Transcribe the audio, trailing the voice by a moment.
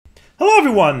Hello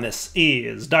everyone, this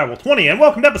is Direwolf20 and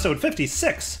welcome to episode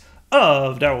 56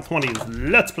 of Direwolf20's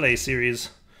Let's Play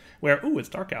series where, ooh, it's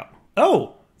dark out.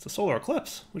 Oh, it's a solar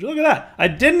eclipse. Would you look at that? I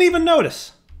didn't even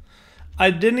notice,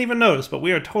 but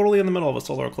we are totally in the middle of a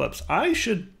solar eclipse. I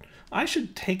should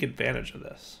take advantage of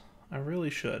this. I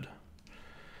really should.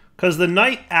 Because the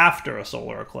night after a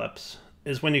solar eclipse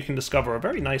is when you can discover a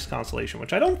very nice constellation,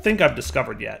 which I don't think I've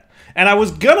discovered yet. And I was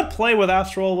gonna play with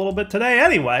Astral a little bit today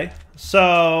anyway,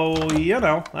 so, you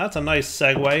know, that's a nice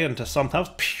segue into something. That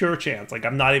was pure chance. Like,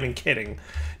 I'm not even kidding.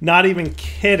 Not even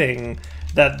kidding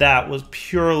that that was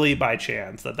purely by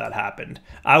chance that that happened.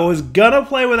 I was gonna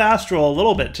play with Astral a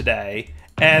little bit today,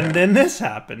 and then this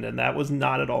happened, and that was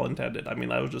not at all intended. I mean,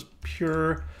 that was just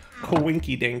pure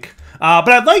coinky-dink. But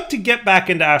I'd like to get back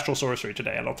into Astral Sorcery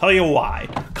today, and I'll tell you why.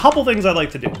 A couple things I'd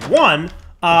like to do. One,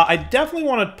 I definitely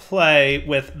want to play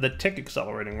with the tick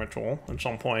accelerating ritual at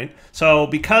some point. So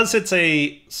because it's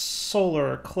a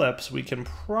solar eclipse, we can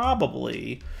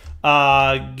probably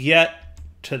get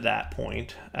to that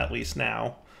point, at least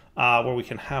now, where we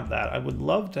can have that. I would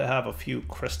love to have a few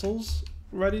crystals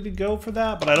ready to go for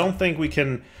that, but I don't think we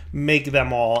can make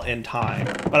them all in time.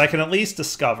 But I can at least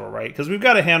discover, right? Because we've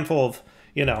got a handful of,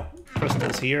 you know,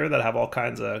 crystals here that have all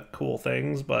kinds of cool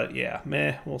things, but yeah,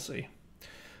 meh, we'll see.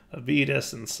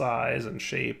 Avidus and size and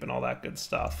shape and all that good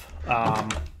stuff.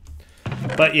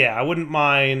 But yeah, I wouldn't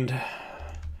mind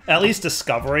at least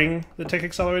discovering the tick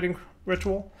accelerating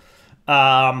ritual.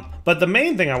 But the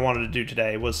main thing I wanted to do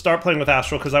today was start playing with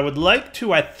Astral, because I would like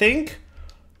to, I think,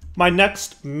 my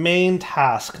next main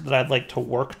task that I'd like to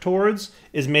work towards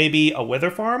is maybe a wither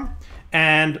farm.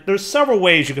 And there's several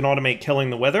ways you can automate killing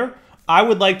the wither. I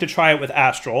would like to try it with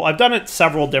Astral. I've done it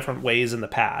several different ways in the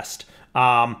past.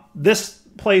 This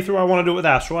playthrough I want to do it with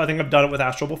Astral. I think I've done it with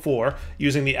Astral before,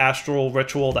 using the Astral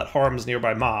ritual that harms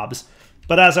nearby mobs.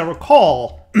 But as I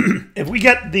recall, if we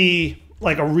get a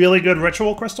really good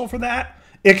ritual crystal for that,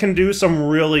 it can do some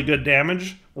really good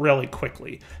damage really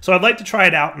quickly. So I'd like to try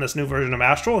it out in this new version of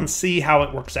Astral and see how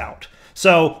it works out.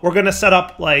 So we're going to set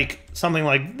up like something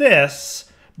like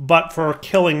this, but for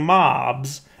killing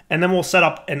mobs, and then we'll set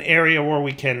up an area where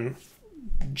we can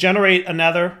generate a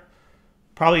nether,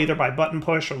 probably either by button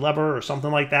push or lever or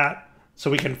something like that,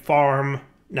 so we can farm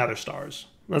nether stars.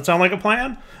 That sound like a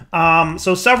plan?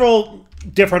 So several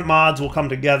different mods will come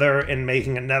together in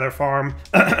making a nether farm,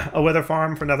 a wither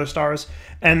farm for nether stars,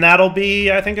 and that'll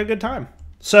be, I think, a good time.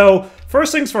 So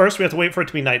first things first, we have to wait for it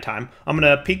to be nighttime. I'm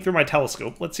going to peek through my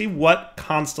telescope. Let's see what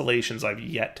constellations I've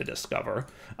yet to discover.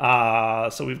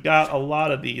 So we've got a lot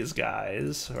of these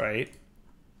guys, right?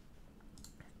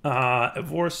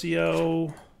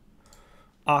 Evorcio,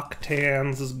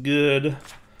 Octans is good.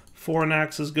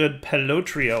 Fornax is good.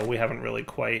 Pelotrio we haven't really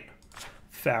quite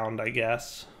found, I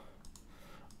guess.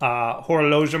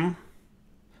 Horologium.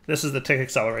 This is the tick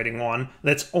accelerating one.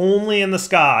 That's only in the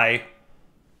sky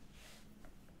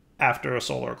after a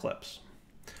solar eclipse.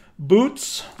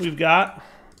 Boots, we've got.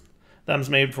 Them's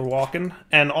made for walking.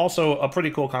 And also a pretty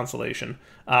cool constellation,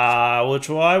 which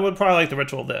I would probably like the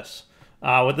ritual of this.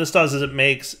 What this does is it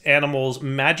makes animals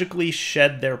magically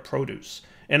shed their produce.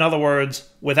 In other words,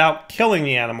 without killing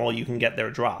the animal, you can get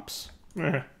their drops.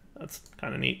 That's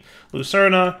kind of neat.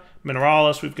 Lucerna,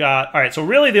 Mineralis we've got. All right, so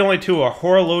really the only two are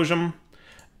Horologium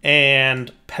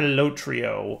and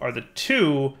Pelotrio are the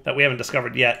two that we haven't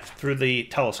discovered yet through the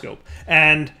telescope.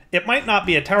 And it might not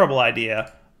be a terrible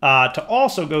idea to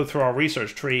also go through our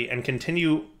research tree and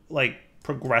continue, like,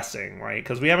 progressing, right?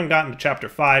 Because we haven't gotten to Chapter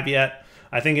 5 yet.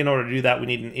 I think in order to do that, we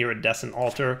need an iridescent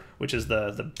altar, which is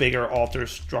the bigger altar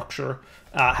structure.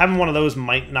 Having one of those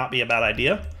might not be a bad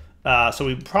idea. So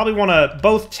we probably want to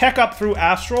both tech up through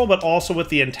Astral, but also with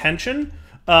the intention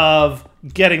of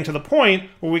getting to the point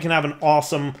where we can have an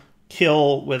awesome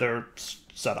kill wither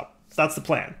setup. That's the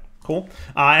plan. Cool.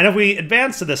 And if we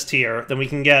advance to this tier, then we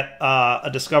can get a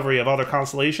discovery of other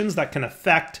constellations that can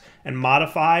affect and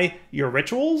modify your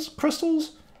rituals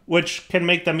crystals, which can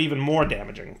make them even more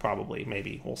damaging, probably,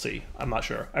 maybe. We'll see. I'm not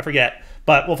sure. I forget.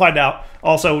 But we'll find out.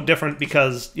 Also different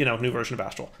because, you know, new version of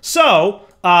Astral. So,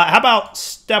 how about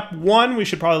step 1? We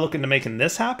should probably look into making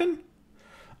this happen.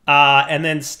 And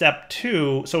then step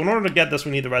 2. So in order to get this,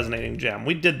 we need the resonating gem.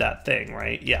 We did that thing,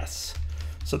 right? Yes.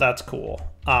 So that's cool.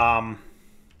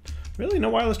 Really? No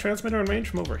wireless transmitter in range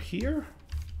from over here?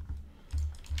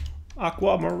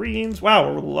 Aquamarines.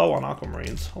 Wow, we're low on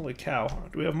aquamarines. Holy cow.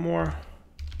 Do we have more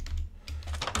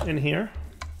in here?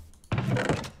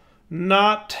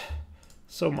 Not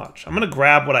so much. I'm gonna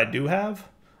grab what I do have.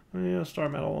 Yeah, star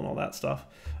metal and all that stuff.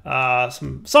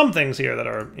 some things here that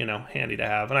are, you know, handy to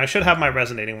have. And I should have my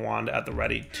resonating wand at the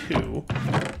ready too.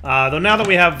 Though now that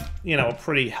we have, you know, a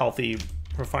pretty healthy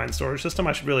refined storage system,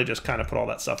 I should really just kind of put all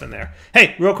that stuff in there.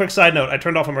 Hey, real quick side note, I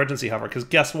turned off emergency hover because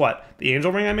guess what? The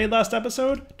angel ring I made last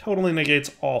episode totally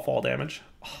negates all fall damage.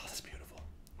 Oh, that's beautiful.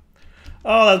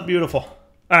 Oh, that's beautiful.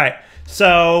 All right,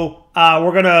 so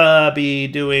we're gonna be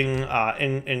doing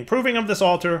improving of this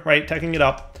altar, right? Teching it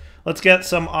up. Let's get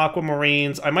some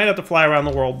aquamarines. I might have to fly around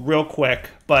the world real quick,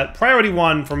 but priority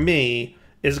one for me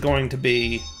is going to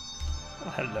be...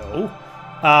 Oh, hello.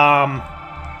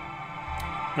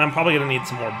 And I'm probably going to need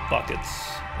some more buckets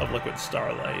of liquid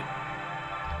starlight.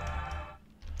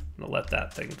 I'm going to let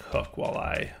that thing cook while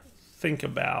I think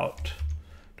about...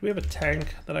 Do we have a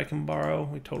tank that I can borrow?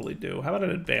 We totally do. How about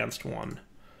an advanced one?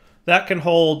 That can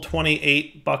hold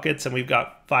 28 buckets, and we've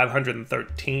got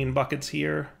 513 buckets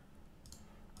here.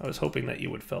 I was hoping that you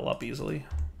would fill up easily.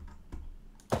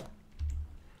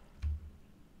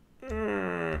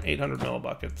 800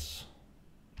 millibuckets.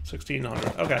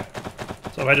 1600. Okay.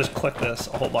 So if I just click this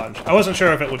a whole bunch. I wasn't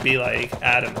sure if it would be like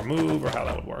add and remove or how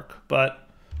that would work. But,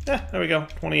 yeah, there we go.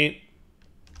 28.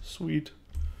 Sweet.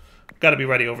 Got to be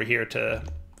ready over here to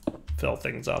fill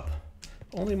things up.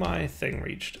 Only my thing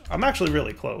reached. I'm actually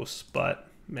really close, but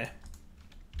meh.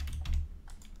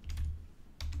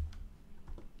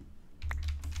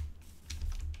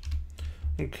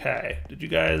 Okay. Did you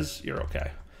guys... You're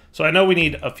okay. So I know we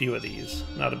need a few of these.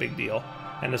 Not a big deal.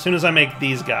 And as soon as I make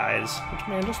these guys... Which,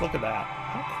 man, just look at that.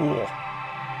 How cool.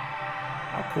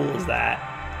 How cool is that?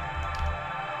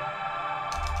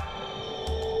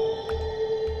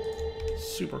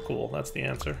 Super cool. That's the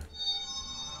answer.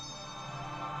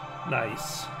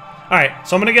 Nice. Alright,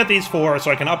 so I'm going to get these 4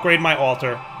 so I can upgrade my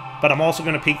altar. But I'm also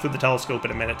going to peek through the telescope in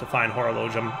a minute to find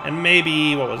Horologium. And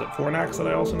maybe, what was it, 4 Nax that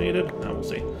I also needed? No, we'll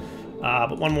see.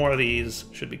 But one more of these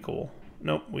should be cool.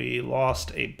 Nope, we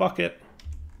lost a bucket.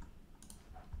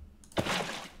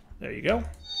 There you go.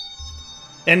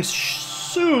 And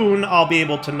soon I'll be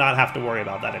able to not have to worry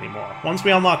about that anymore. Once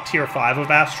we unlock tier 5 of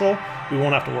Astral, we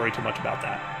won't have to worry too much about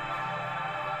that.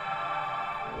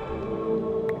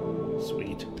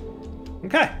 Sweet.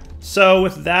 Okay, so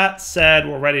with that said,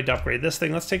 we're ready to upgrade this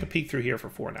thing. Let's take a peek through here for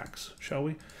 4 Nax, shall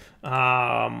we?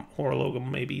 Horologium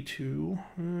maybe 2.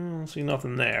 I don't see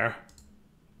nothing there.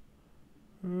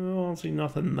 I don't see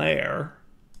nothing there.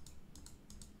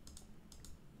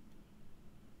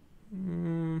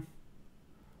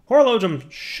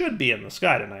 Horologium should be in the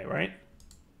sky tonight, right?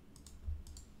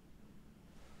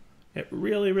 It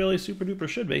really, really super duper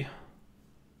should be.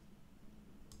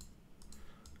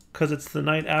 Because it's the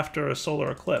night after a solar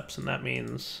eclipse, and that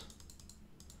means...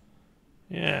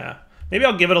 Yeah. Maybe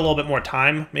I'll give it a little bit more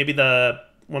time. Maybe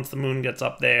once the moon gets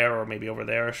up there, or maybe over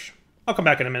there-ish. I'll come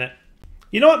back in a minute.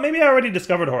 You know what? Maybe I already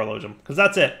discovered Horologium, because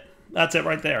that's it. That's it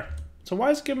right there. So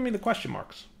why is it giving me the question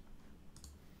marks?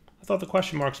 I thought the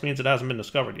question marks means it hasn't been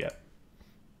discovered yet.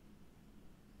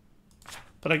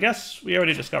 But I guess we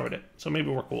already discovered it, so maybe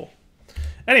we're cool.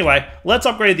 Anyway, let's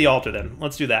upgrade the altar then.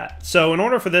 Let's do that. So in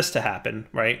order for this to happen,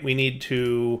 right, we need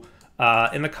to,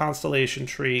 in the constellation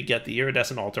tree, get the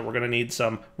iridescent altar. We're going to need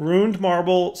some runed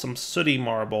marble, some sooty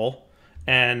marble,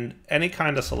 and any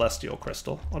kind of celestial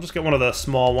crystal. I'll just get one of the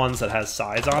small ones that has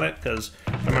size on it, because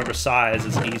remember, size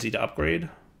is easy to upgrade.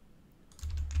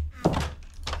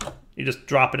 You just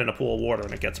drop it in a pool of water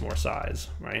and it gets more size,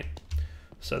 right?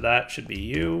 So that should be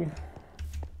you.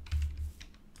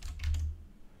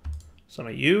 Some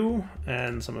of you,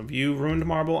 and some of you ruined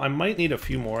marble. I might need a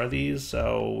few more of these,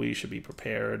 so we should be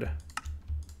prepared.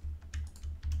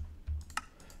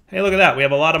 Hey, look at that. We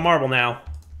have a lot of marble now.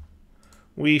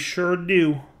 We sure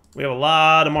do. We have a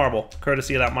lot of marble,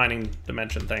 courtesy of that mining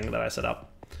dimension thing that I set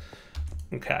up.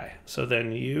 Okay, so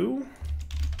then you...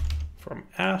 From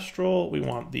Astral, we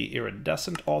want the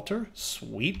iridescent altar.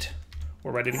 Sweet.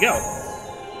 We're ready to go.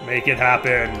 Make it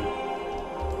happen.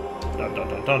 Dun dun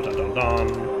dun dun dun dun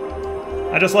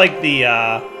dun. I just like the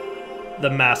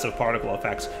massive particle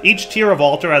effects. Each tier of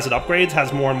altar as it upgrades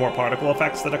has more and more particle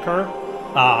effects that occur.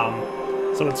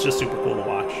 So it's just super cool to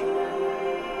watch.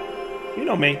 You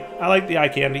know me. I like the eye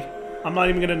candy. I'm not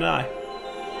even going to deny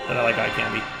that I like eye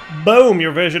candy. Boom!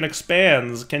 Your vision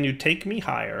expands. Can you take me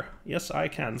higher? Yes, I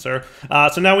can, sir.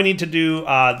 So now we need to do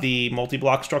the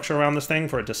multi-block structure around this thing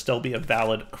for it to still be a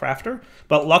valid crafter.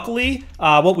 But luckily,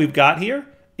 what we've got here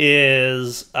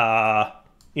is,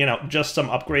 you know, just some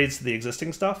upgrades to the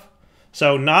existing stuff.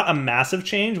 So not a massive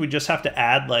change. We just have to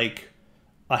add, like,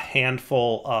 a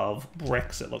handful of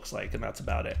bricks, it looks like, and that's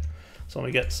about it. So let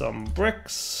me get some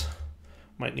bricks.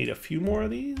 Might need a few more of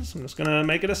these. I'm just going to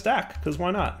make it a stack, because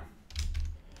why not?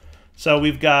 So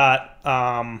we've got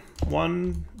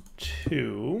 1,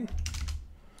 2.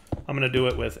 I'm going to do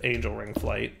it with Angel Ring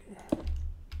Flight.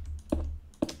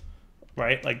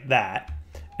 Right, like that.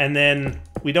 And then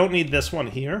we don't need this one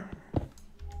here.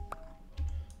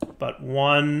 But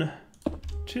 1,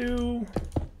 2,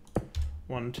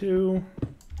 1, 2.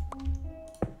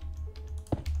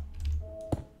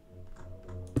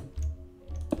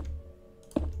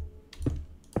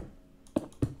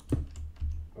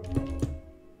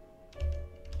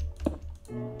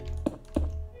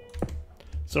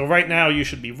 So right now you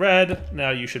should be red.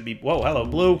 Now you should be... Whoa, hello,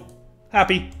 blue.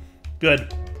 Happy.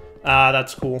 Good.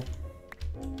 That's cool.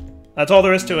 That's all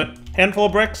there is to it. Handful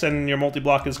of bricks and your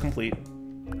multi-block is complete.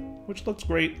 Which looks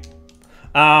great.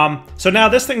 So now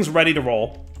this thing's ready to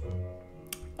roll.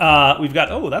 We've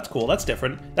got... Oh, that's cool. That's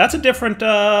different. That's a different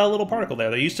little particle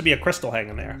there. There used to be a crystal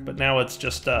hanging there. But now it's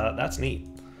just... that's neat.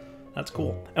 That's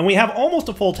cool. And we have almost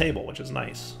a full table, which is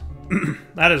nice.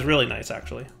 That is really nice,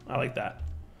 actually. I like that.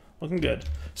 Looking good.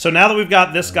 So now that we've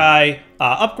got this guy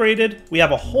upgraded, we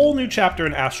have a whole new chapter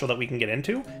in Astral that we can get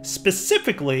into.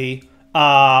 Specifically,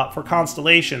 for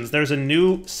constellations, there's a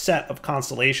new set of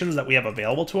constellations that we have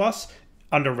available to us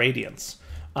under Radiance.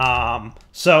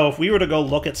 So if we were to go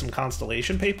look at some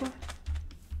constellation paper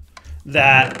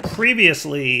that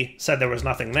previously said there was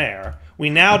nothing there,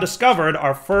 we now discovered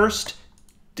our first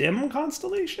dim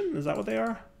constellation? Is that what they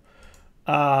are?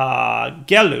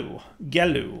 Gelu,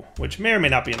 which may or may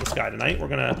not be in the sky tonight.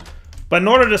 But in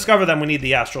order to discover them, we need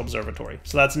the Astral Observatory.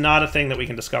 So that's not a thing that we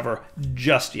can discover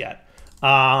just yet.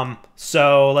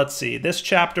 So let's see. This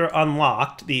chapter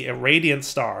unlocked the Irradiant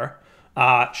Star.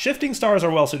 Shifting stars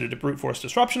are well suited to brute force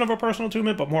disruption of a personal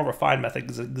attunement, but more refined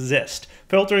methods exist.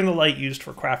 Filtering the light used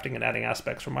for crafting and adding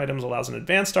aspects from items allows an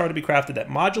advanced star to be crafted that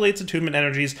modulates attunement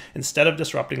energies instead of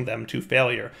disrupting them to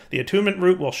failure. The attunement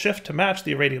route will shift to match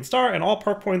the Irradiant Star, and all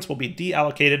perk points will be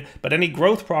deallocated, but any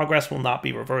growth progress will not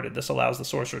be reverted. This allows the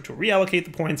sorcerer to reallocate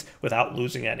the points without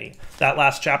losing any. That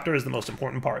last chapter is the most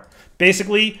important part.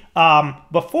 Basically,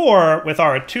 before, with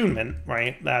our attunement,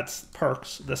 right, that's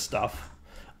perks, this stuff,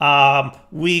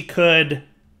 we could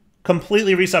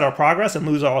completely reset our progress and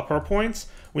lose all our perk points.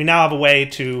 We now have a way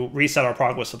to reset our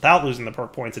progress without losing the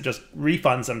perk points. It just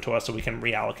refunds them to us so we can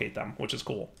reallocate them, which is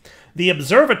cool. The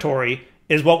Observatory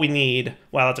is what we need.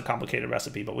 Well, that's a complicated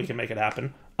recipe, but we can make it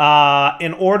happen.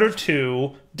 In order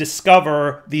to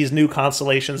discover these new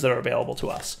constellations that are available to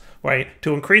us. Right?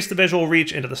 To increase the visual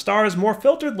reach into the stars, more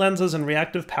filtered lenses and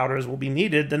reactive powders will be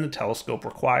needed than the telescope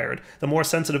required. The more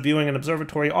sensitive viewing an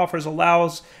observatory offers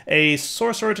allows a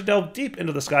sorcerer to delve deep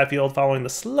into the sky field, following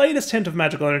the slightest hint of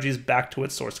magical energies back to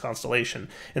its source constellation.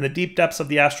 In the deep depths of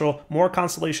the astral, more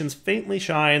constellations faintly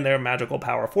shine their magical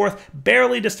power forth,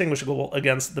 barely distinguishable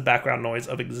against the background noise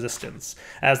of existence.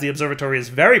 As the observatory is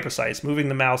very precise, moving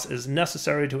the mouse is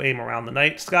necessary to aim around the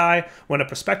night sky. When a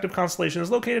prospective constellation is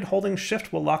located, holding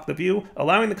shift will lock the view,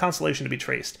 allowing the constellation to be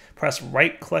traced. Press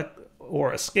right-click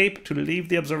or escape to leave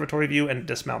the observatory view and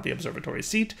dismount the observatory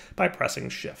seat by pressing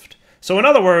shift. So in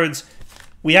other words,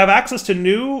 we have access to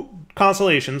new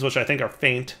constellations, which I think are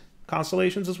faint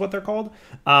constellations is what they're called,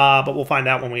 but we'll find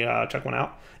out when we check one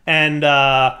out. And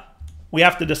we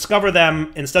have to discover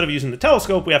them. Instead of using the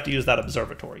telescope, we have to use that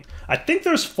observatory. I think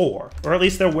there's 4, or at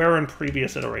least there were in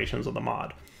previous iterations of the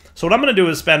mod. So what I'm going to do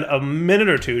is spend a minute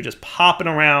or two just popping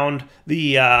around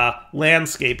the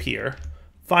landscape here,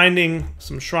 finding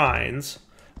some shrines,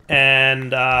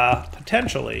 and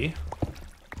potentially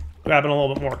grabbing a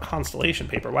little bit more constellation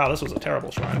paper. Wow, this was a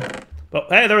terrible shrine. But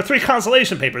hey, there were 3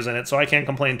 constellation papers in it, so I can't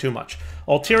complain too much.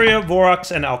 Ulteria, Vorax,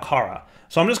 and Alcara.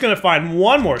 So I'm just going to find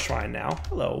one more shrine now.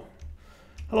 Hello.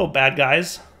 Hello, bad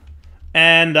guys.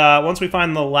 And once we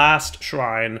find the last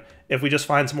shrine, if we just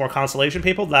find some more constellation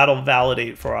paper, that'll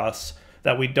validate for us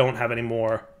that we don't have any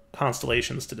more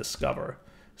constellations to discover.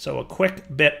 So a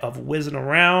quick bit of whizzing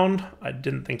around. I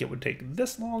didn't think it would take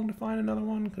this long to find another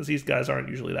one, because these guys aren't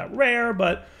usually that rare,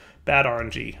 but bad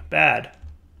RNG. Bad.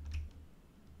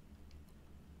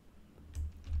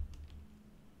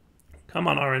 Come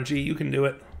on, RNG, you can do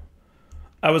it.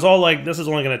 I was all like, this is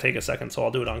only going to take a second, so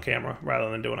I'll do it on camera rather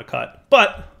than doing a cut.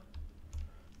 But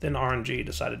then RNG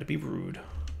decided to be rude.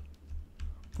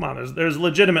 Come on, there's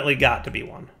legitimately got to be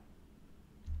one.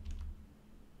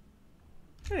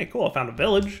 Hey, cool, I found a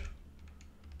village.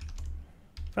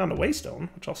 Found a waystone,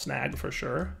 which I'll snag for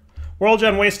sure. World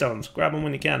Gen waystones, grab them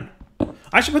when you can.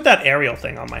 I should put that aerial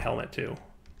thing on my helmet too,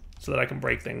 so that I can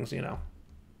break things, you know,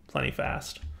 plenty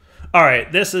fast.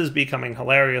 Alright, this is becoming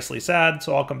hilariously sad,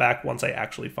 so I'll come back once I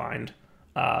actually find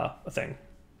a thing.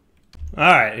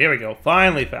 Alright, here we go.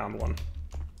 Finally found one.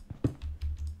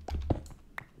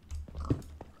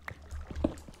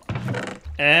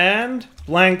 and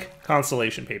blank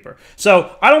constellation paper.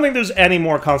 So I don't think there's any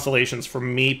more constellations for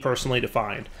me personally to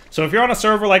find. So if you're on a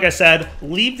server, like I said,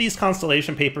 leave these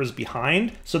constellation papers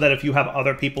behind so that if you have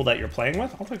other people that you're playing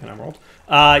with, I'll take an emerald,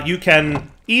 you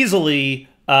can easily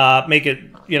make it,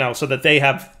 you know, so that they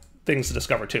have things to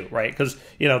discover too, right? Because,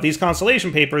 you know, these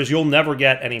constellation papers you'll never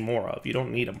get any more of. You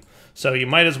don't need them. So you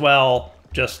might as well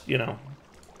just, you know,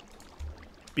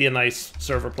 be a nice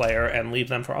server player and leave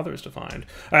them for others to find.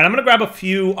 All right, I'm going to grab a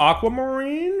few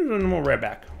aquamarines and we'll be right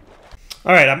back.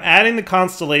 All right, I'm adding the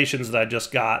constellations that I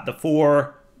just got, the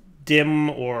 4 dim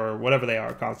or whatever they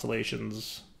are,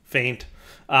 constellations, faint,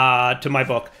 to my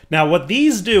book. Now, what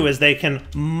these do is they can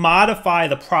modify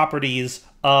the properties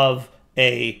of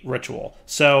a ritual.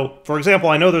 So, for example,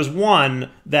 I know there's one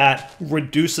that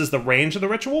reduces the range of the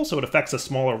ritual, so it affects a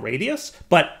smaller radius,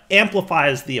 but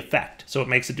amplifies the effect, so it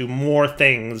makes it do more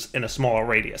things in a smaller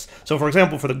radius. So, for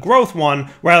example, for the growth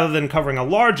one, rather than covering a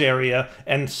large area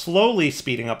and slowly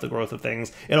speeding up the growth of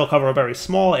things, it'll cover a very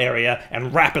small area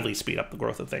and rapidly speed up the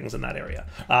growth of things in that area.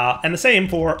 And the same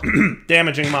for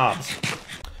damaging mobs.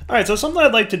 All right, so something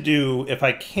I'd like to do, if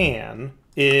I can,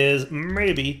 is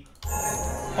maybe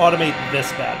automate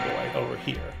this bad boy over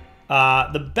here.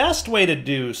 The best way to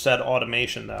do said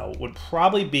automation, though, would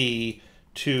probably be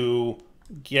to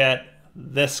get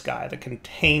this guy, the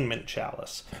containment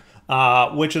chalice,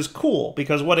 which is cool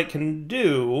because what it can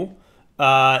do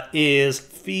is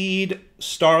feed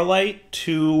starlight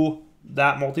to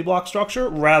that multi-block structure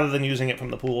rather than using it from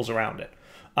the pools around it.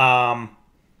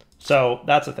 So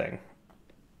that's a thing.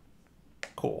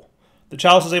 Cool. The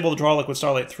chalice is able to draw liquid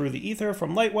starlight through the ether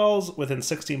from light wells within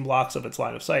 16 blocks of its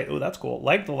line of sight. Oh, that's cool.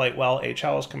 Like the light well, a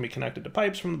chalice can be connected to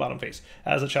pipes from the bottom face.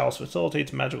 As the chalice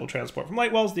facilitates magical transport from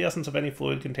light wells, the essence of any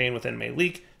fluid contained within may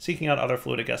leak, seeking out other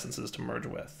fluidic essences to merge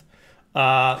with. So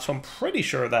I'm pretty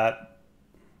sure that...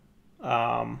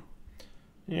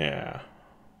 yeah.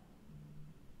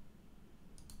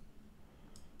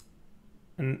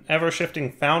 An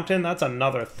ever-shifting fountain, that's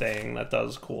another thing that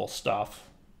does cool stuff.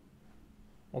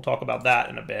 We'll talk about that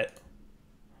in a bit.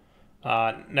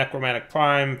 Necromantic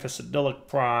Prime, Physidilic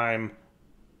Prime,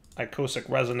 Icosic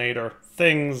Resonator,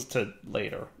 things to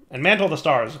later. And Mantle of the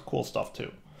Stars, cool stuff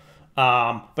too.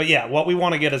 But yeah, what we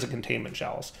want to get is a containment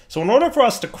chalice. So in order for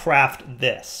us to craft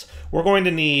this, we're going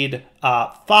to need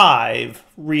 5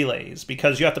 relays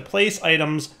because you have to place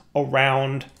items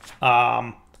around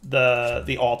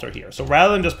the altar here. So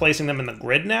rather than just placing them in the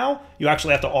grid now, you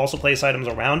actually have to also place items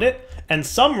around it. And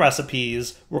some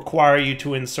recipes require you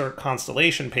to insert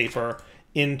constellation paper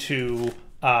into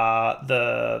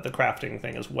the crafting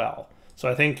thing as well. So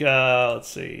I think, let's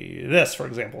see, this, for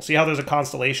example. See how there's a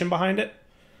constellation behind it?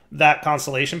 That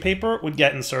constellation paper would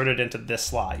get inserted into this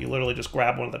slot. You literally just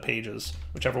grab one of the pages,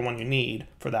 whichever one you need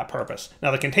for that purpose.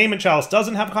 Now, the containment chalice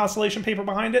doesn't have constellation paper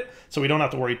behind it, so we don't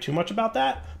have to worry too much about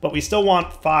that, but we still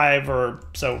want 5 or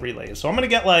so relays. So I'm going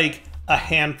to get like a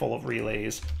handful of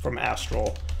relays from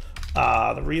Astral.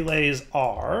 The relays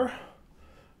are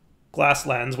glass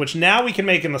lens, which now we can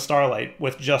make in the starlight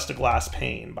with just a glass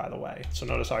pane, by the way. So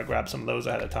notice how I grabbed some of those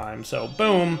ahead of time. So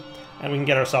boom, and we can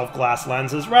get ourselves glass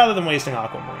lenses rather than wasting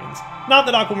aquamarines. Not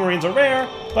that aquamarines are rare,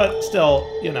 but still,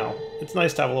 you know, it's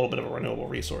nice to have a little bit of a renewable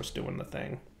resource doing the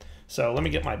thing. So let me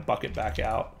get my bucket back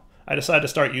out. I decided to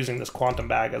start using this quantum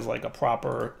bag as like a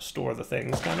proper store the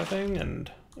things kind of thing, and,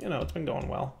 you know, it's been going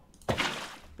well.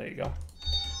 There you go.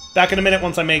 Back in a minute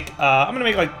once I make, I'm gonna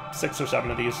make like 6 or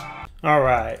 7 of these. All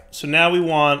right, so now we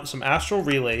want some astral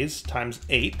relays times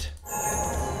 8.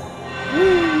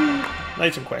 Woo!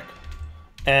 Nice and quick.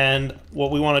 And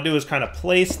what we want to do is kind of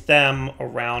place them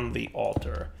around the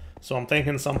altar. So I'm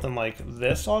thinking something like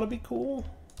this ought to be cool.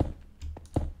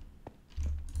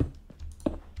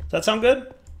 Does that sound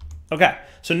good? Okay,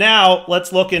 so now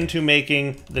let's look into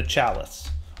making the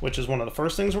chalice, which is one of the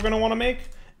first things we're going to want to make.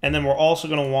 And then we're also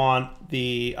going to want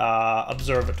the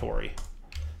observatory.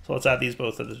 So let's add these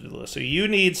both to the to-do list. So you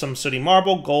need some sooty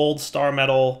marble, gold, star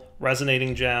metal,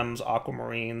 resonating gems,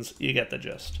 aquamarines. You get the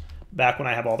gist. Back when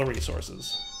I have all the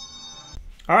resources.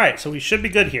 All right, so we should be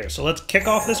good here. So let's kick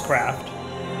off this craft.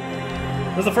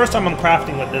 This is the first time I'm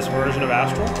crafting with this version of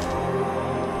Astral.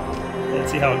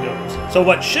 Let's see how it goes. So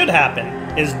what should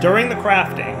happen is during the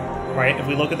crafting, right, if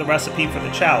we look at the recipe for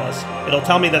the chalice, it'll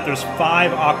tell me that there's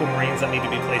 5 aquamarines that need to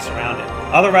be placed around it.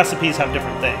 Other recipes have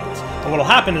different things. And what'll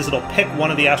happen is it'll pick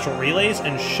one of the astral relays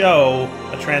and show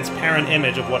a transparent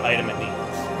image of what item it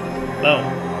needs. Boom.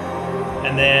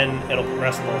 And then it'll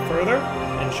progress a little further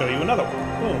and show you another one.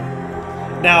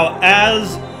 Boom. Now,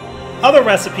 as Other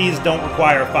recipes don't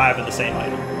require 5 of the same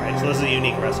item, right? So this is a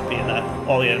unique recipe in that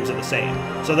all the items are the same.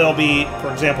 So there'll be,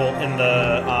 for example, in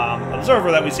the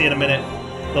Observer that we see in a minute,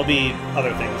 there'll be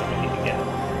other things that we need to get.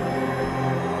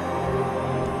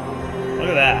 Look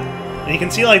at that. And you can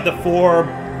see like the 4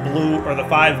 blue, or the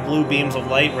 5 blue beams of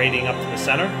light radiating up to the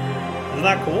center. Isn't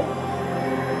that cool?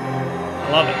 I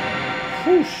love it.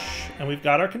 Whoosh. And we've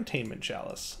got our containment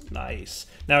chalice. Nice.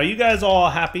 Now, are you guys all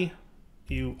happy?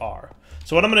 You are.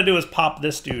 So what I'm going to do is pop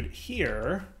this dude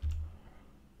here.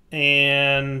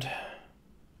 And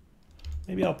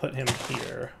maybe I'll put him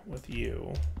here with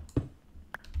you.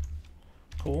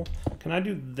 Cool. Can I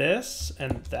do this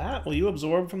and that? Will you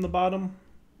absorb from the bottom?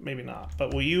 Maybe not.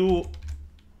 But will you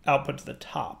output to the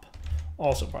top?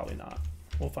 Also probably not.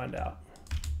 We'll find out.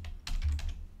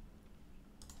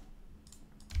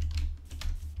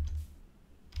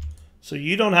 So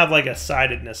you don't have like a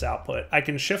sidedness output. I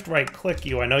can shift right click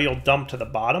you. I know you'll dump to the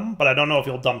bottom, but I don't know if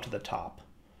you'll dump to the top.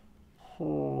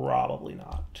 Probably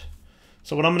not.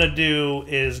 So what I'm going to do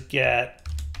is get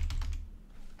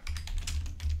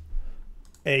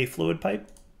a fluid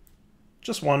pipe.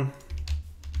 Just one.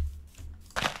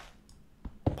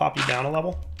 Pop you down a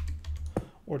level.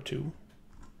 Or 2.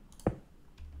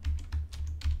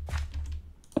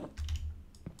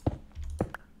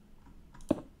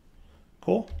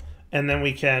 Cool. And then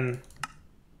we can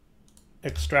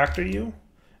extractor you,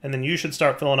 and then you should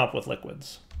start filling up with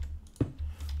liquids,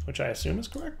 which I assume is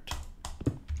correct.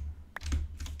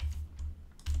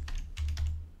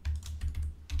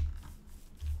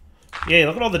 Yay,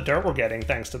 look at all the dirt we're getting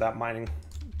thanks to that mining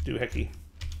doohickey.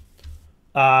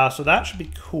 So that should be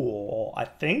cool, I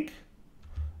think.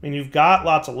 I mean, you've got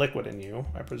lots of liquid in you,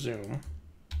 I presume.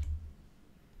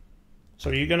 So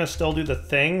are you going to still do the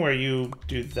thing where you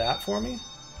do that for me?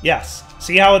 Yes.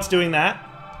 See how it's doing that?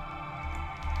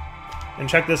 And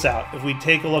check this out. If we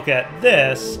take a look at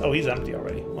this... Oh, he's empty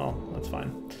already. Well, that's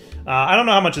fine. I don't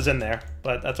know how much is in there,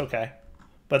 but that's okay.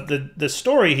 But the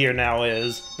story here now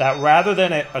is that rather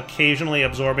than it occasionally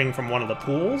absorbing from one of the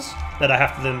pools that I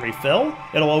have to then refill,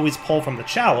 it'll always pull from the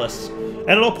chalice, and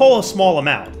it'll pull a small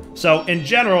amount. So in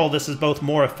general, this is both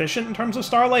more efficient in terms of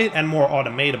Starlight and more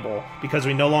automatable, because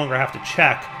we no longer have to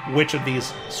check which of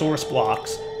these source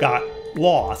blocks got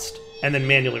lost and then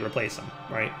manually replace them,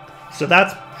 right? So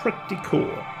that's pretty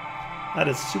cool. That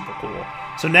is super cool.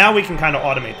 So now we can kind of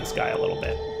automate this guy a little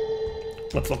bit.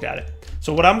 Let's look at it.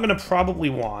 So what I'm going to probably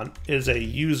want is a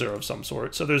user of some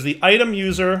sort. So there's the item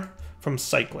user from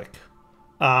Cyclic.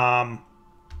 I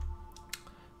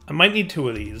might need 2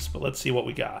 of these, but let's see what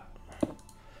we got.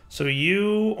 So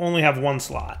you only have 1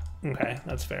 slot. Okay,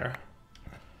 that's fair.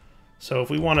 So if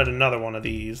we wanted another one of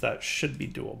these, that should be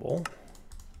doable.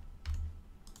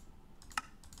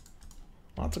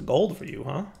 Lots of gold for you,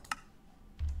 huh?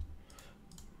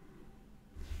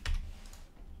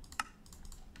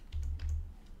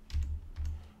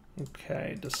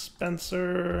 Okay,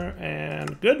 dispenser,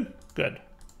 and good, good.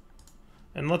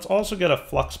 And let's also get a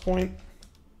flux point.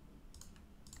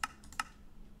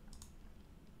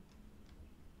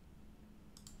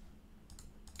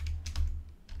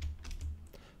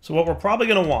 So what we're probably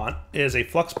going to want is a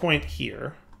flux point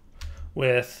here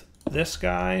with this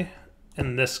guy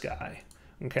and this guy.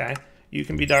 Okay, you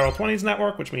can be Roll20's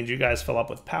network, which means you guys fill up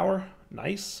with power.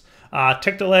 Nice.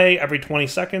 Tick delay every 20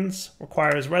 seconds.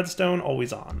 Requires redstone,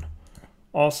 always on.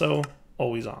 Also,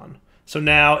 always on. So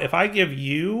now, if I give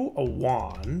you a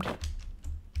wand...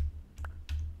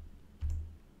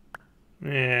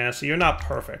 Yeah, so you're not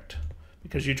perfect,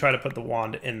 because you try to put the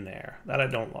wand in there. That I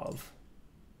don't love.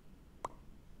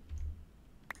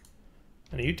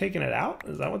 And are you taking it out?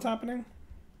 Is that what's happening?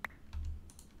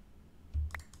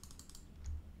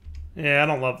 Yeah, I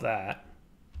don't love that.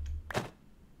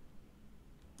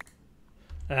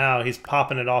 Oh, he's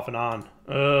popping it off and on.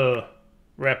 Ugh.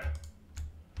 Rip.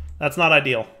 That's not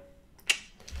ideal.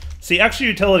 See, Extra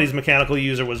Utilities Mechanical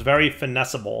User was very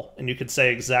finessable, and you could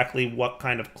say exactly what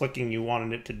kind of clicking you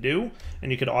wanted it to do,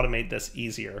 and you could automate this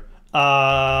easier. This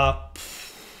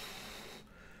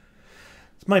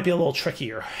might be a little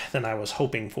trickier than I was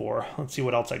hoping for. Let's see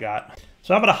what else I got.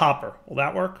 So how about a hopper? Will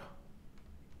that work?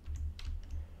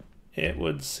 It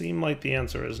would seem like the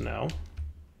answer is no.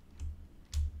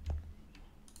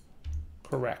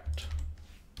 Correct.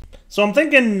 So I'm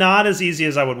thinking not as easy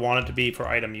as I would want it to be for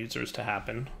item users to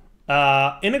happen.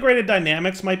 Integrated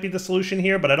dynamics might be the solution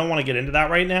here, but I don't want to get into that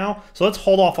right now. So let's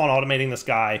hold off on automating this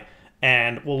guy,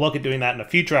 and we'll look at doing that in a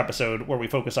future episode where we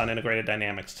focus on integrated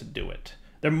dynamics to do it.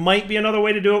 There might be another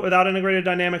way to do it without integrated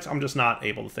dynamics. I'm just not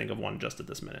able to think of one just at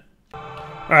this minute. All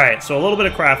right, so a little bit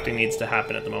of crafting needs to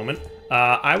happen at the moment.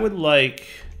 I would like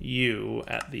you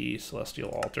at the Celestial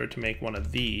Altar to make one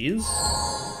of these.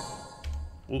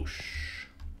 Whoosh.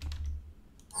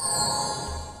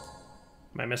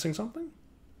 Am I missing something?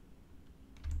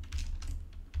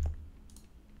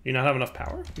 Do you not have enough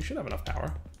power? You should have enough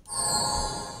power.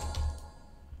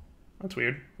 That's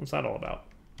weird. What's that all about?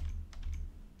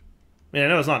 I mean, I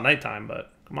know it's not nighttime,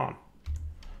 but come on.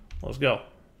 Let's go.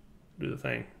 Do the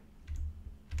thing.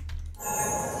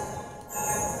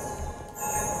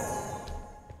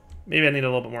 Maybe I need a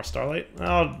little bit more starlight.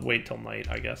 I'll wait till night,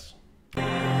 I guess.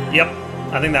 Yep,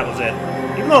 I think that was it.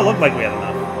 Even though it looked like we had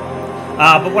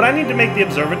enough. But what I need to make the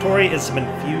observatory is some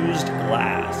infused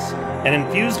glass. And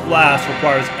infused glass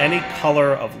requires any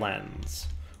color of lens,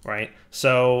 right?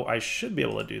 So I should be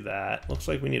able to do that. Looks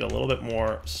like we need a little bit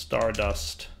more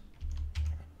stardust.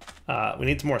 We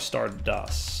need some more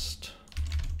stardust.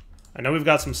 I know we've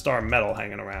got some star metal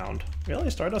hanging around. Really?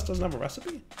 Stardust doesn't have a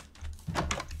recipe?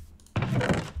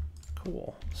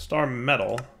 Cool. Star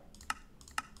metal.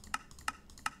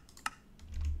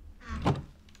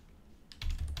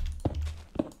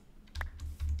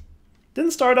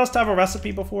 Didn't Stardust have a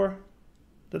recipe before?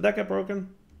 Did that get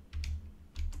broken?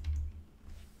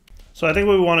 So I think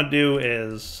what we want to do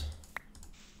is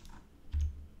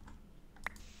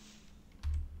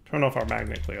turn off our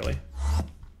magnet clearly.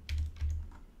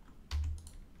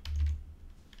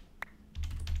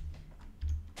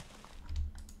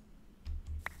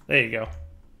 There you go.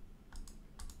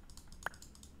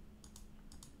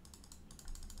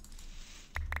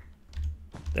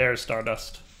 There's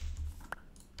Stardust.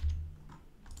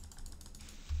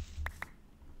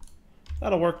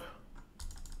 That'll work.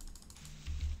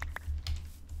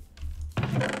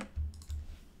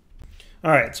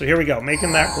 Alright, so here we go.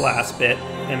 Making that glass bit,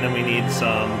 and then we need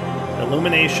some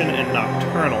illumination and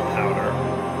nocturnal powder.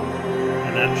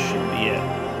 And that should be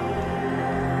it.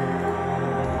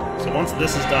 So once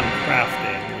this is done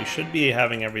crafting, we should be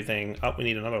having everything... Oh, we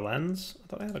need another lens? I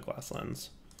thought I had a glass lens.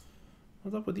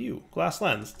 What's up with you? Glass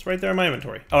lens. It's right there in my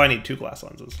inventory. Oh, I need 2 glass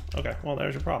lenses. Okay, well,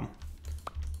 there's your problem.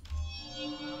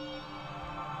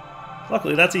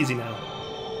 Luckily, that's easy now.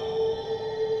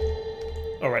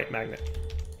 Alright, magnet.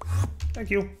 Thank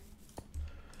you.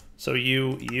 So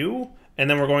you, and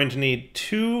then we're going to need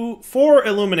 4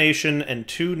 illumination and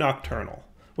 2 nocturnal,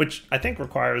 which I think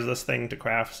requires this thing to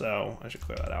craft, so I should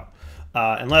clear that out.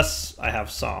 Unless I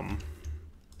have some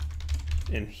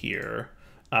in here.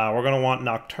 We're going to want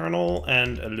nocturnal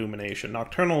and illumination.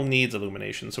 Nocturnal needs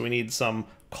illumination, so we need some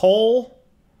coal,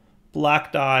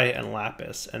 black dye, and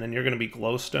lapis, and then you're going to be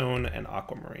glowstone and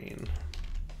aquamarine.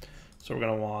 So we're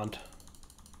going to want,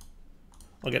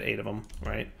 I'll get 8 of them,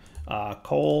 right?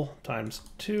 Coal times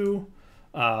 2,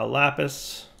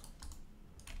 lapis,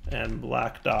 and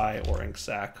black dye or ink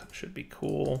sac should be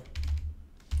cool.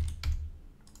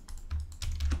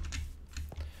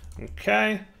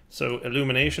 Okay, so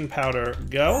illumination powder,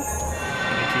 go.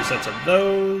 I need 2 sets of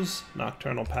those.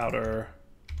 Nocturnal powder.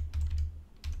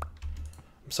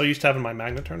 I'm so used to having my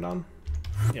magnet turned on.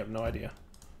 You have no idea.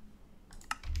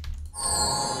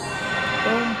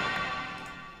 Boom.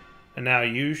 And now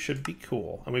you should be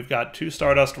cool. And we've got 2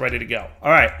 Stardust ready to go.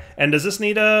 All right. And does this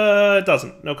need a... It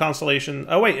doesn't. No constellation.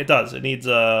 Oh, wait, it does. It needs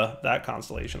that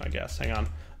constellation, I guess. Hang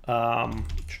on.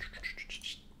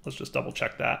 Let's just double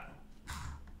check that.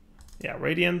 Yeah,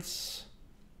 Radiance.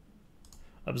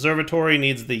 Observatory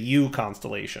needs the U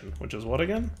constellation, which is what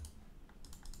again?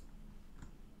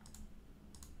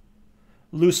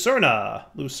 Lucerna.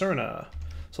 Lucerna.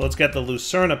 So let's get the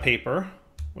Lucerna paper,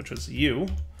 which is U.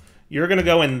 You're gonna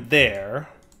go in there.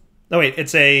 No, wait,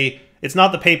 it's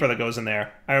not the paper that goes in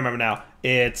there. I remember now.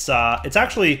 It's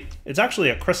actually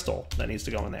a crystal that needs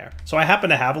to go in there. So I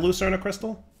happen to have a Lucerna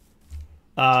crystal.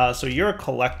 So you're a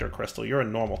collector crystal. You're a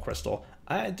normal crystal.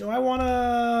 Do I want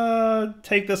to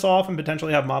take this off and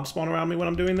potentially have mobs spawn around me when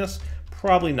I'm doing this?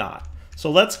 Probably not.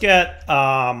 So let's get...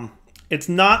 it's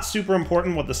not super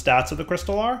important what the stats of the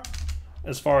crystal are,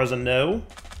 as far as I know.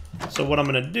 So what I'm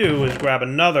going to do is grab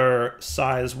another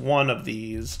size 1 of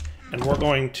these, and we're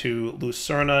going to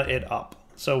Lucerna it up.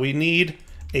 So we need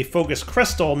a focus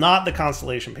crystal, not the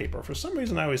constellation paper. For some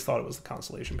reason, I always thought it was the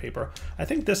constellation paper. I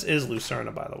think this is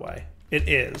Lucerna, by the way. It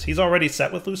is. He's already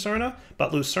set with Lucerna,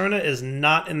 but Lucerna is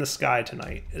not in the sky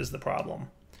tonight, is the problem.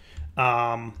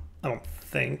 I don't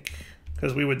think,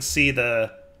 because we would see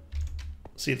the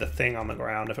thing on the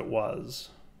ground if it was,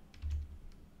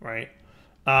 right?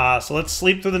 So let's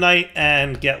sleep through the night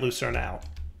and get Lucerna out.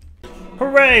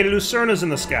 Hooray! Lucerna's in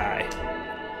the sky.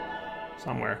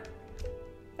 Somewhere.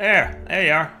 There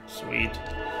you are. Sweet.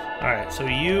 Alright, so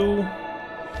you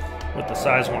with the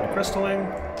size 1 crystalling.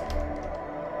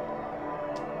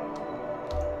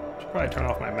 Probably turn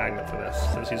off my magnet for this,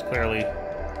 because he's clearly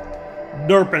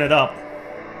derping it up.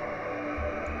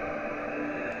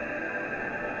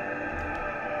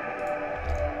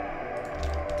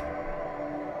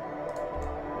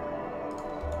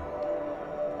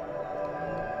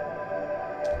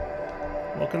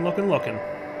 Looking, looking, looking.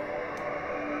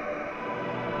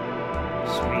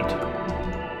 Sweet.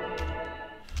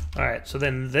 Alright, so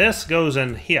then this goes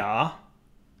in here,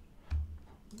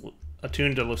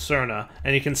 attuned to Lucerna,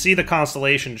 and you can see the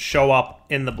constellations show up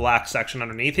in the black section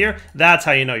underneath here. That's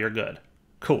how you know you're good.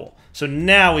 Cool. So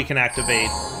now we can activate,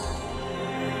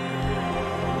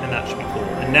 and that should be cool.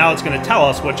 And now it's going to tell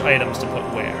us which items to put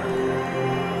where.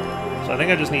 So I think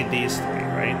I just need these three,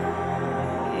 right?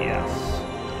 Yes.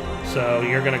 So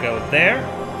you're going to go there,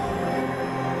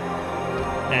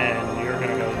 and you're going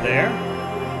to go there.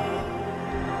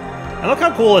 And look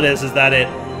how cool it is that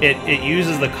it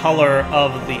uses the color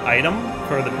of the item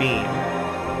for the beam.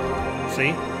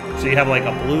 See? So you have like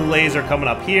a blue laser coming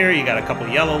up here, you got a couple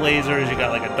yellow lasers, you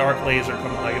got like a dark laser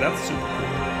coming, like, that's super cool.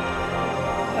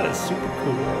 That is super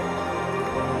cool.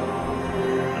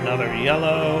 Another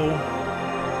yellow,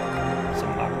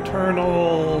 some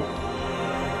nocturnal,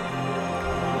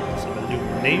 some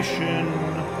illumination,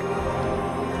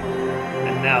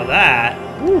 and now that,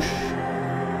 whoosh,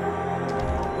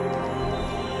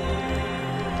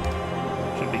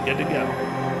 should be good to go.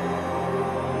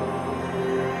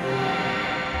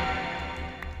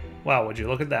 Wow, would you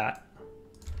look at that?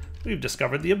 We've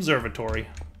discovered the Observatory.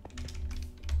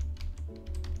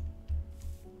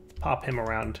 Pop him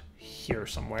around here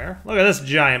somewhere. Look at this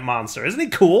giant monster. Isn't he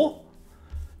cool?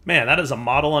 Man, that is a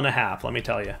model and a half, let me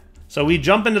tell you. So we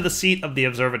jump into the seat of the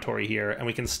Observatory here, and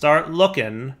we can start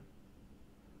looking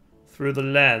through the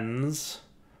lens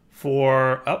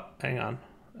for... Oh, hang on.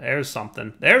 There's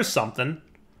something. There's something.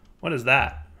 What is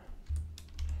that?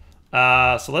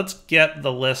 So let's get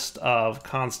the list of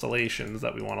constellations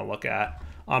that we want to look at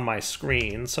on my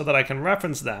screen so that I can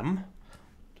reference them.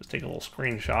 Just take a little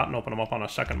screenshot and open them up on a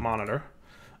second monitor.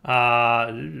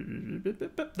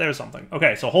 There's something.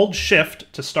 Okay, so hold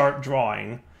shift to start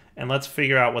drawing, and let's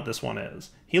figure out what this one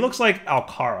is. He looks like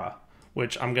Alcara,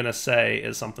 which I'm going to say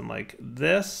is something like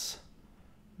this,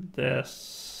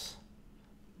 this,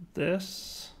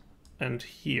 this, and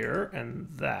here, and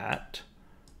that.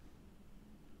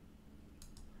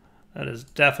 That is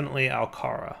definitely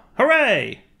Alcara.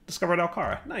 Hooray! Discovered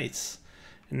Alcara. Nice.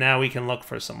 And now we can look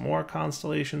for some more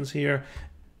constellations here.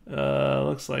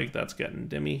 Looks like that's getting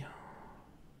dimmy.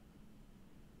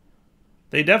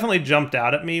 They definitely jumped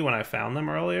out at me when I found them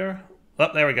earlier.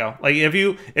 Oh, there we go. Like if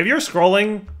you're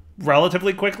scrolling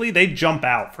relatively quickly, they jump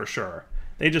out for sure.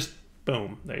 They just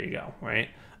boom. There you go. Right.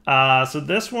 So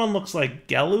this one looks like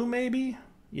Gelu, maybe.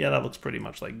 Yeah, that looks pretty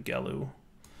much like Gelu.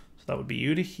 So that would be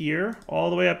you to here,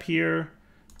 all the way up here,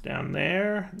 down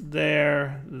there,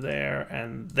 there, there,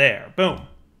 and there. Boom.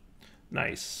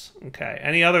 Nice. Okay.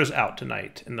 Any others out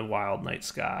tonight in the wild night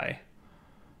sky?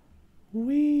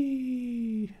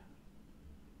 Whee!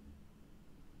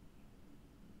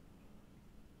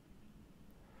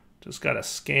 Just gotta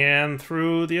scan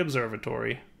through the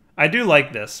observatory. I do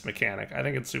like this mechanic. I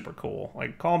think it's super cool.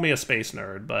 Like, call me a space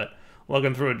nerd, but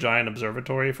looking through a giant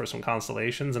observatory for some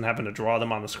constellations and having to draw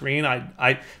them on the screen.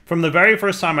 I from the very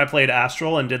first time I played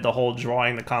Astral and did the whole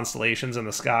drawing the constellations in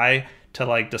the sky to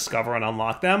like discover and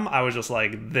unlock them, I was just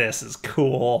like, this is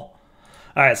cool.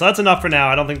 All right, so that's enough for now.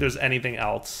 I don't think there's anything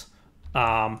else.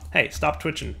 Hey, stop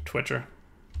twitching, Twitcher.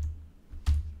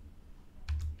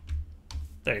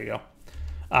 There you go.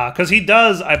 Because he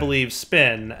does, I believe,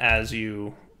 spin as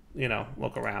you know,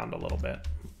 look around a little bit.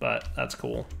 But that's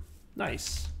cool.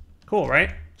 Nice. Cool,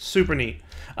 right? Super neat.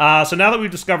 So now that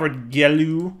we've discovered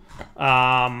Gelu,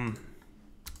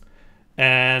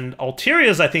 and Altaria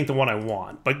is, I think, the one I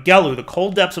want. But Gelu, the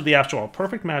cold depths of the astral, are a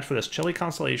perfect match for this chilly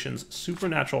constellation's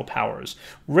supernatural powers.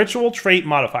 Ritual trait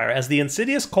modifier. As the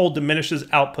insidious cold diminishes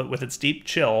output with its deep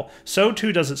chill, so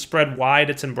too does it spread wide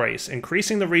its embrace,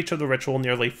 increasing the reach of the ritual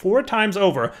nearly 4 times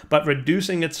over, but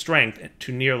reducing its strength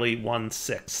to nearly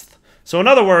 1/6. So in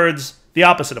other words, the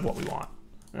opposite of what we want.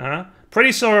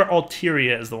 Pretty sure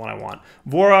Altaria is the one I want.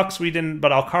 Vorux we didn't,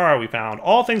 but Alcara we found.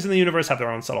 All things in the universe have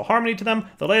their own subtle harmony to them.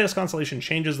 The latest constellation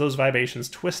changes those vibrations,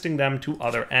 twisting them to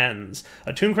other ends.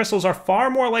 Attune crystals are far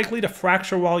more likely to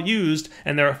fracture while used,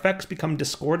 and their effects become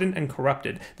discordant and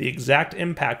corrupted. The exact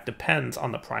impact depends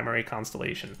on the primary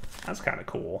constellation. That's kind of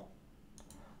cool.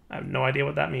 I have no idea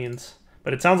what that means,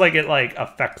 but it sounds like it like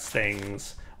affects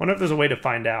things. I wonder if there's a way to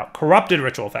find out. Corrupted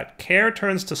ritual effect. Care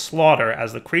turns to slaughter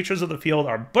as the creatures of the field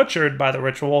are butchered by the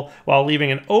ritual while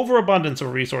leaving an overabundance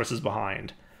of resources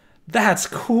behind. That's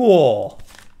cool.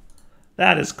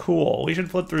 That is cool. We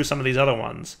should flip through some of these other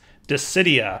ones.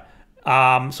 Dissidia.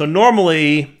 So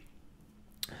normally,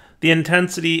 the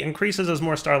intensity increases as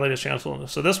more Starlight is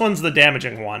channeled. So this one's the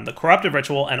damaging one. The Corruptive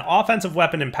Ritual, an offensive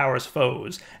weapon, empowers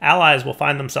foes. Allies will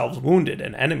find themselves wounded,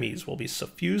 and enemies will be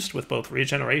suffused with both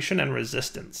regeneration and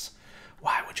resistance.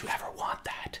 Why would you ever want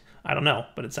that? I don't know,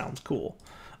 but it sounds cool.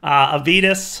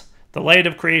 Avidus, the light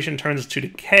of creation turns to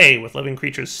decay, with living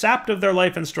creatures sapped of their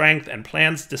life and strength, and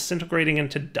plants disintegrating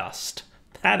into dust.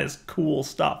 That is cool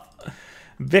stuff.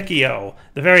 Vicio,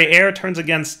 the very air turns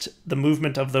against the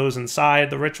movement of those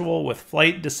inside the ritual, with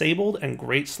flight disabled and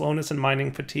great slowness and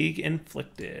mining fatigue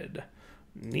inflicted.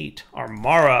 Neat.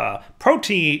 Armara,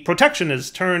 protection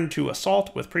is turned to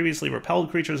assault, with previously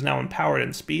repelled creatures now empowered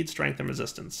in speed, strength, and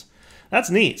resistance. That's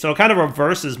neat. So it kind of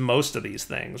reverses most of these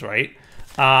things, right?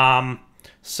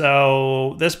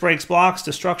 So this breaks blocks.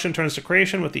 Destruction turns to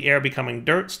creation, with the air becoming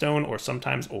dirt, stone, or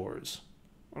sometimes ores.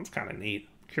 That's kind of neat.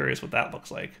 Curious what that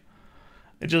looks like.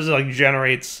 It just like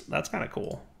generates, that's kind of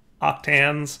cool.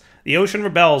 Octans, the ocean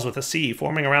rebels with a sea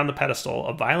forming around the pedestal,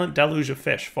 a violent deluge of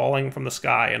fish falling from the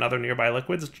sky and other nearby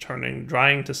liquids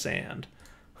drying to sand.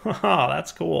 Haha,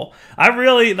 that's cool. I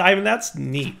mean, that's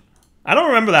neat. I don't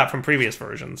remember that from previous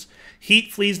versions.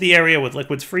 Heat flees the area with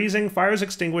liquids freezing, fires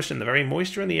extinguished, and the very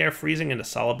moisture in the air freezing into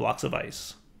solid blocks of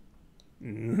ice.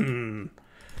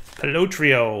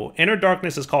 Pelotrio. Inner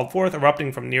darkness is called forth,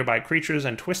 erupting from nearby creatures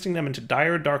and twisting them into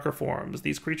dire, darker forms.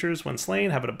 These creatures, when slain,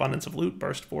 have an abundance of loot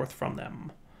burst forth from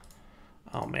them.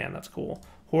 Oh man, that's cool.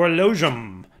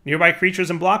 Horologium. Nearby creatures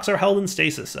and blocks are held in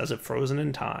stasis, as if frozen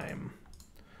in time.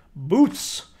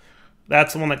 Boots.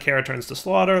 That's the one that Kara turns to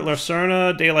slaughter.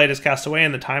 Lucerna. Daylight is cast away,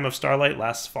 and the time of starlight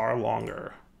lasts far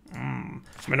longer.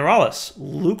 Mineralis.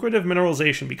 Lucrative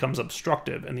mineralization becomes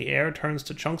obstructive, and the air turns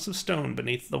to chunks of stone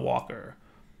beneath the walker.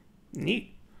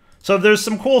 Neat. So there's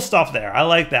some cool stuff there. I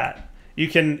like that. You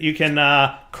can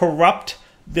corrupt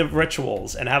the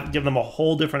rituals and give them a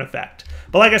whole different effect.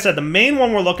 But like I said, the main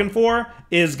one we're looking for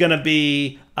is going to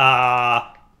be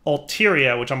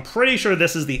Ulteria, which I'm pretty sure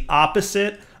this is the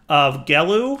opposite of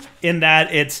Gelu in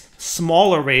that it's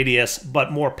smaller radius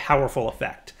but more powerful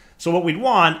effect. So what we'd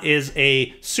want is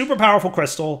a super powerful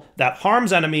crystal that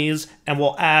harms enemies and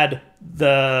will add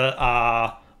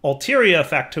the Ulteria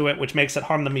effect to it, which makes it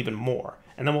harm them even more.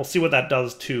 And then we'll see what that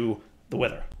does to the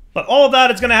Wither. But all of that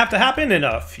is going to have to happen in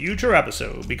a future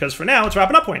episode, because for now, it's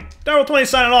wrapping up point. Darryl20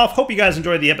 signing off. Hope you guys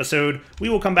enjoyed the episode. We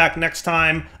will come back next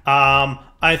time.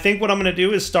 I think what I'm going to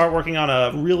do is start working on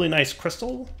a really nice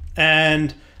crystal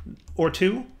or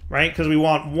two, right? Because we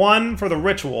want one for the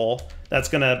ritual that's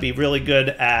going to be really good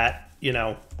at, you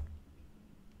know,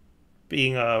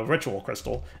 being a ritual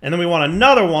crystal. And then we want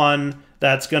another one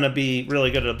that's going to be really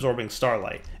good at absorbing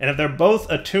starlight. And if they're both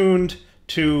attuned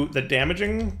to the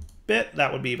damaging bit,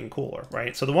 that would be even cooler,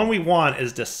 right? So the one we want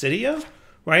is Dissidia,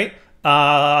 right?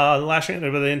 Lashing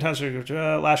with the intensity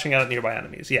lashing out at nearby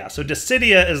enemies. Yeah, so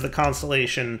Dissidia is the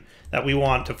constellation that we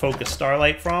want to focus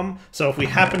starlight from. So if we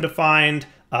happen to find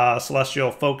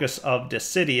celestial focus of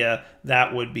Dissidia,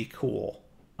 that would be cool.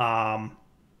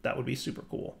 That would be super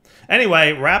cool.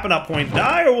 Anyway, wrapping up point.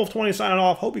 Direwolf20 signing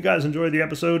off. Hope you guys enjoyed the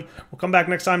episode. We'll come back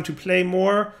next time to play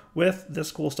more with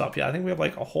this cool stuff. Yeah, I think we have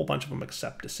like a whole bunch of them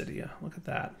except Dissidia. Look at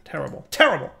that. Terrible.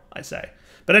 Terrible, I say.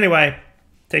 But anyway,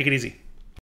 take it easy.